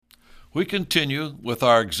We continue with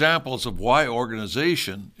our examples of why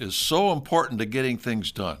organization is so important to getting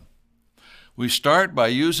things done. We start by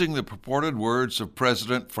using the purported words of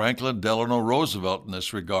President Franklin Delano Roosevelt in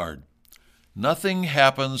this regard. Nothing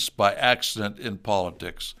happens by accident in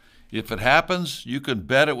politics. If it happens, you can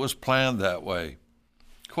bet it was planned that way.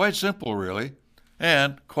 Quite simple, really,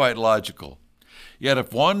 and quite logical. Yet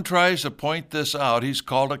if one tries to point this out, he's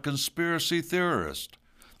called a conspiracy theorist.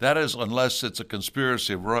 That is, unless it's a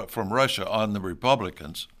conspiracy from Russia on the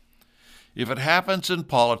Republicans. If it happens in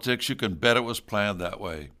politics, you can bet it was planned that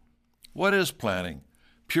way. What is planning?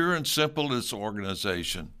 Pure and simple, it's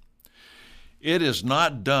organization. It is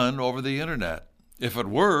not done over the internet. If it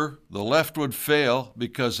were, the left would fail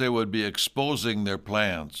because they would be exposing their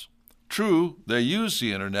plans. True, they use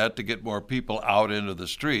the internet to get more people out into the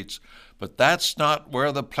streets, but that's not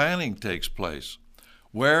where the planning takes place.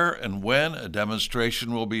 Where and when a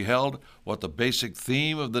demonstration will be held, what the basic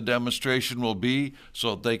theme of the demonstration will be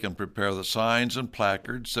so that they can prepare the signs and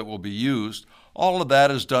placards that will be used, all of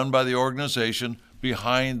that is done by the organization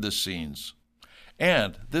behind the scenes.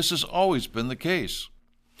 And this has always been the case.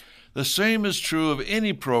 The same is true of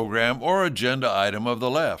any program or agenda item of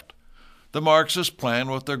the left. The Marxists plan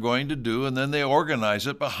what they're going to do and then they organize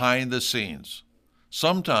it behind the scenes.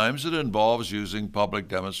 Sometimes it involves using public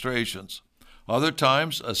demonstrations. Other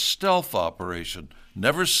times, a stealth operation,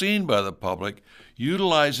 never seen by the public,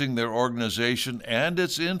 utilizing their organization and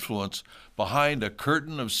its influence behind a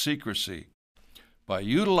curtain of secrecy. By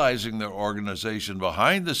utilizing their organization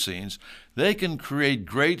behind the scenes, they can create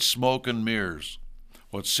great smoke and mirrors.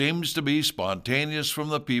 What seems to be spontaneous from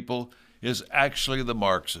the people is actually the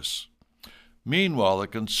Marxists. Meanwhile, the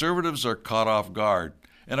conservatives are caught off guard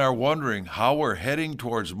and are wondering how we're heading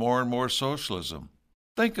towards more and more socialism.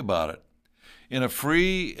 Think about it. In a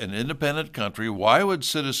free and independent country, why would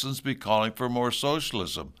citizens be calling for more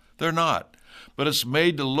socialism? They're not, but it's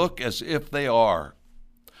made to look as if they are.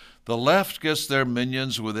 The left gets their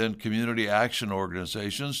minions within community action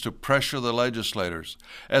organizations to pressure the legislators,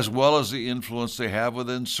 as well as the influence they have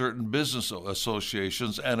within certain business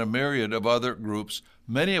associations and a myriad of other groups,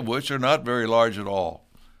 many of which are not very large at all.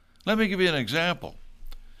 Let me give you an example.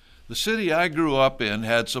 The city I grew up in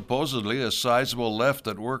had supposedly a sizable left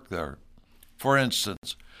at work there. For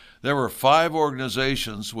instance, there were 5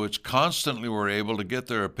 organizations which constantly were able to get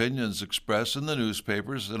their opinions expressed in the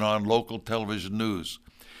newspapers and on local television news.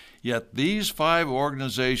 Yet these 5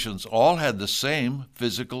 organizations all had the same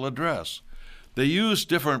physical address. They used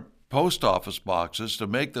different post office boxes to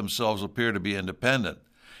make themselves appear to be independent.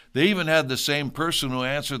 They even had the same person who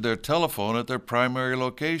answered their telephone at their primary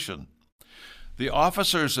location. The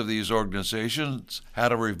officers of these organizations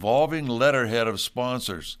had a revolving letterhead of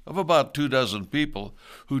sponsors of about 24 people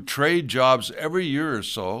who trade jobs every year or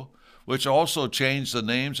so, which also changed the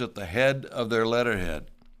names at the head of their letterhead.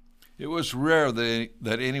 It was rare that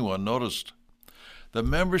anyone noticed. The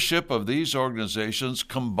membership of these organizations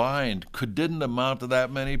combined didn't amount to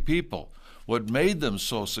that many people. What made them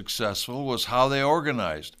so successful was how they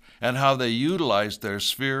organized and how they utilized their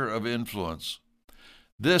sphere of influence.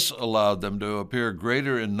 This allowed them to appear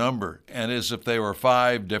greater in number and as if they were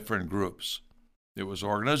 5 different groups. It was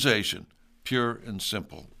organization, pure and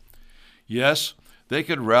simple. Yes, they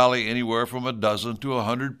could rally anywhere from a dozen to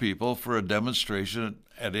 100 people for a demonstration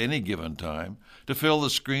at any given time to fill the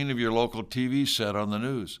screen of your local TV set on the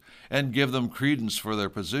news and give them credence for their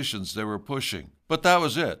positions they were pushing. But that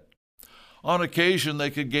was it. On occasion,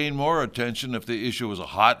 they could gain more attention if the issue was a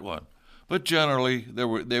hot one, but generally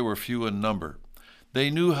they were few in number. They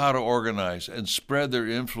knew how to organize and spread their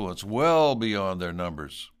influence well beyond their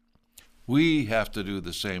numbers. We have to do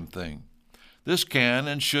the same thing. This can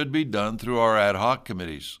and should be done through our ad hoc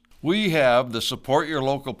committees. We have the Support Your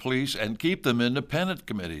Local Police and Keep Them Independent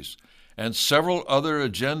committees, and several other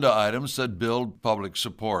agenda items that build public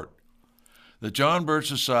support. The John Birch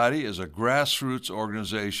Society is a grassroots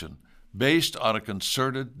organization based on a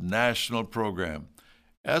concerted national program.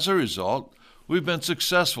 As a result, we've been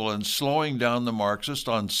successful in slowing down the Marxists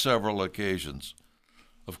on several occasions.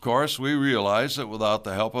 Of course, we realize that without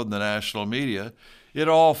the help of the national media, it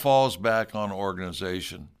all falls back on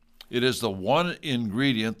organization. It is the one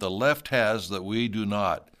ingredient the left has that we do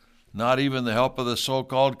not even the help of the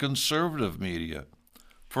so-called conservative media.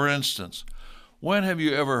 For instance, when have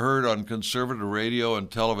you ever heard on conservative radio and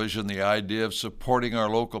television the idea of supporting our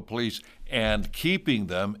local police and keeping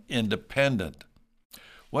them independent?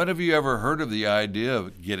 When have you ever heard of the idea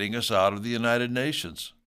of getting us out of the United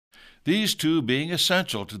Nations? These two being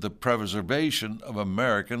essential to the preservation of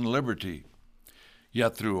American liberty.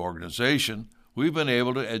 Yet through organization, we've been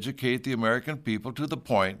able to educate the American people to the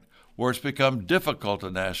point where it's become difficult to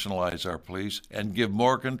nationalize our police and give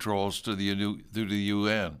more controls to the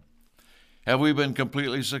UN. Have we been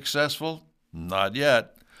completely successful? Not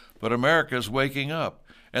yet, but America is waking up,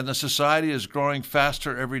 and the society is growing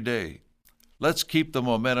faster every day. Let's keep the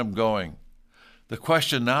momentum going. The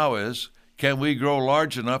question now is, can we grow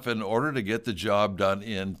large enough in order to get the job done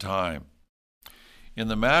in time? In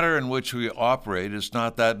the manner in which we operate, it's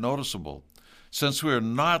not that noticeable, since we are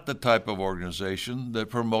not the type of organization that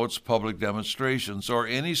promotes public demonstrations or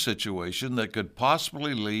any situation that could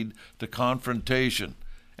possibly lead to confrontation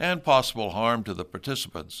and possible harm to the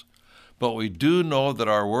participants. But we do know that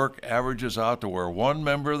our work averages out to where one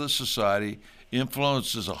member of the society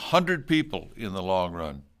influences 100 people in the long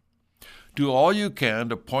run. Do all you can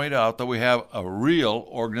to point out that we have a real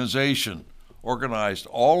organization, organized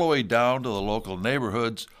all the way down to the local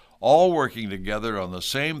neighborhoods, all working together on the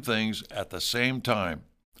same things at the same time.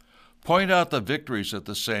 Point out the victories at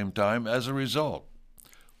the same time as a result.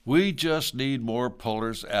 We just need more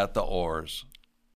pullers at the oars.